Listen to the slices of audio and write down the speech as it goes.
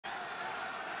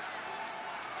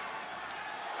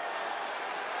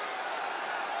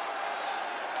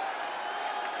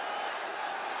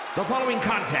The following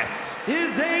contest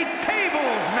is a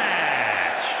tables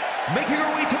match. Making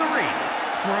her way to the ring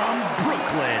from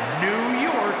Brooklyn, New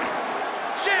York,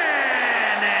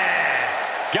 Janice.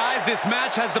 Guys, this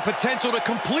match has the potential to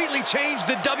completely change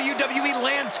the WWE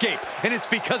landscape, and it's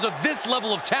because of this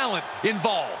level of talent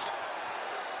involved.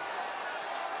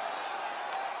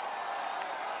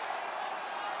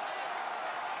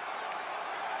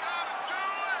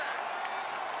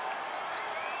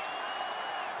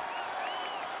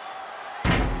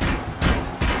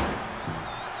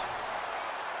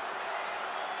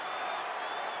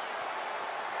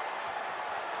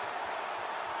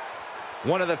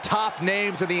 One of the top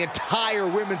names in the entire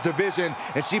women's division,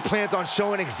 and she plans on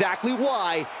showing exactly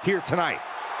why here tonight.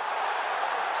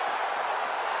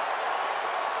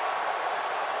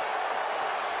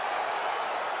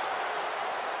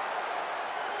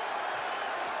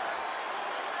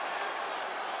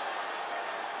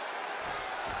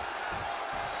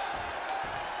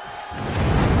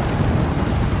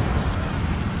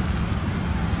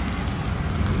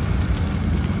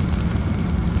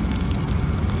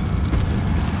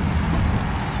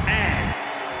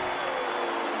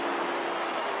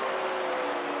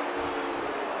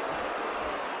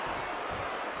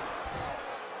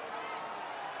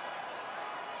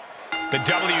 The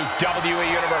WWE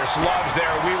Universe loves their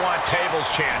 "We Want Tables"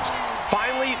 chants.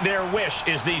 Finally, their wish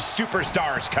is these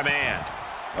superstars' command.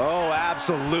 Oh,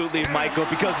 absolutely, Michael,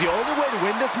 because the only way to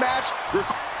win this match...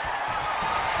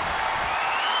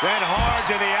 Sent hard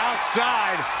to the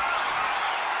outside.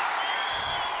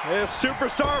 This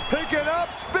superstar picking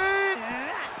up speed.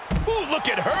 Ooh, look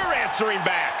at her answering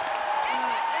back.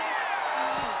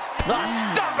 The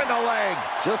stomp in the leg.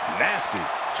 Just nasty.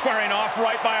 Squaring off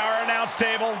right by our announce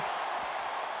table.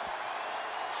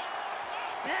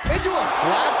 Into a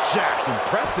flapjack.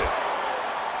 Impressive.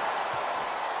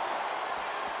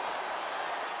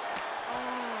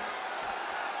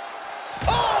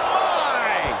 Oh,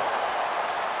 my!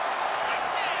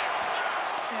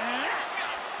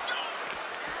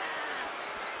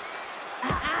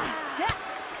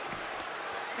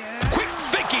 Quick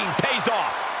thinking pays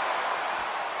off.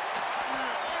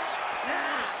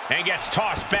 And gets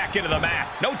tossed back into the mat.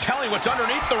 No telling what's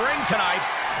underneath the ring tonight.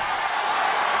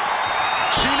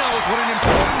 She knows what an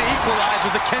important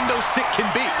equalizer the kendo stick can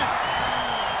be.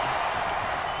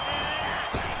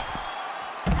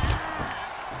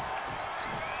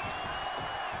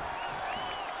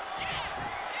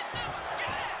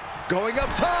 Going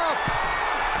up top.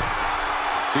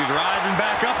 She's rising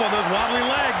back up on those wobbly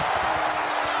legs.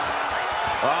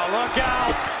 Oh, look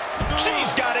out.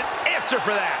 She's got an answer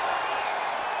for that.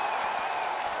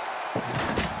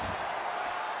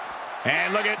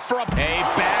 And look at from a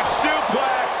back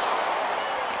suplex.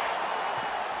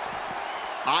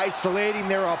 Isolating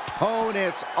their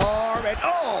opponent's arm and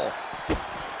oh!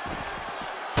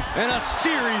 And a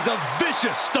series of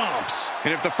vicious stomps.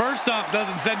 And if the first stomp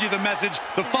doesn't send you the message,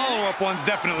 the follow-up ones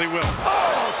definitely will.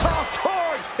 Oh, tossed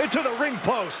hard into the ring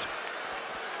post.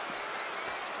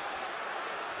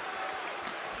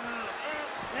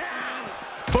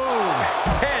 Boom,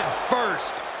 head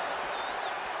first.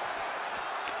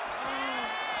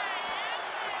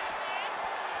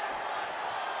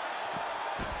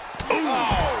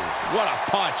 What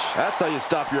a punch. That's how you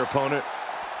stop your opponent.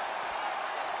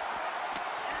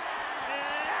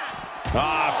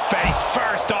 Ah, face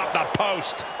first off the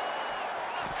post.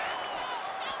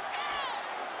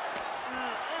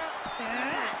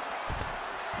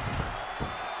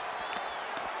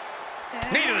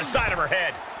 Knee to the side of her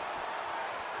head.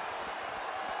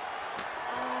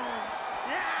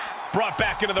 Brought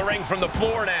back into the ring from the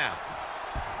floor now.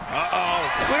 Uh-oh.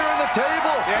 Clearing the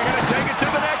table. They're going to take it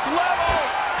to the next level.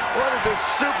 What is this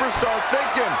superstar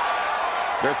thinking?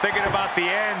 They're thinking about the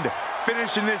end,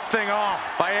 finishing this thing off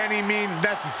by any means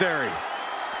necessary.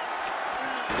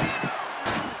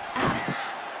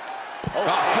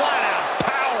 Flat out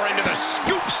power into the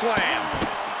scoop slam.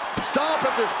 Stomp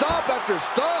after stomp after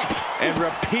stomp. And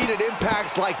repeated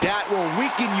impacts like that will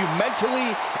weaken you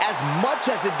mentally as much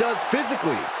as it does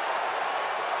physically.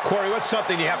 Corey, what's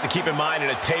something you have to keep in mind in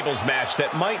a tables match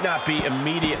that might not be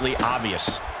immediately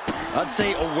obvious? I'd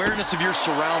say awareness of your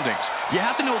surroundings. You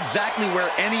have to know exactly where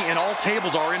any and all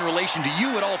tables are in relation to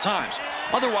you at all times.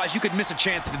 Otherwise, you could miss a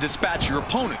chance to dispatch your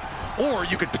opponent. Or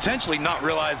you could potentially not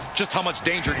realize just how much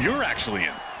danger you're actually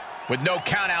in. With no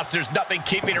countouts, there's nothing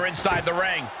keeping her inside the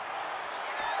ring.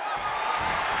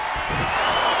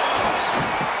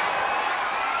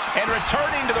 And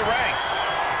returning to the ring.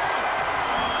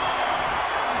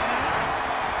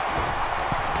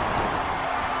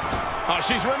 Oh,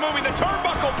 she's removing the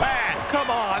turnbuckle pad. Come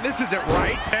on, this isn't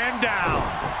right. And down.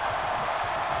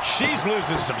 She's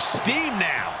losing some steam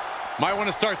now. Might want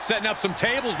to start setting up some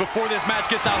tables before this match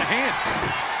gets out of hand.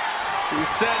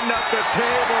 She's setting up the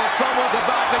table. Someone's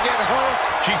about to get hurt.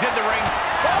 She's in the ring.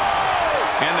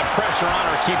 Oh! And the pressure on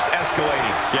her keeps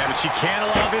escalating. Yeah, but she can't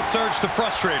allow this surge to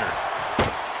frustrate her.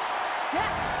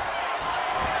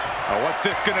 Oh, what's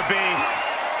this going to be?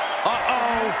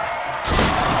 Uh-oh.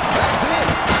 That's it.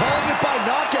 Calling it by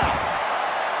knockout.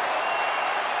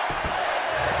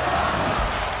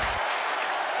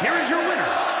 Here is your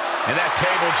winner. And that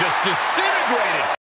table just disintegrated.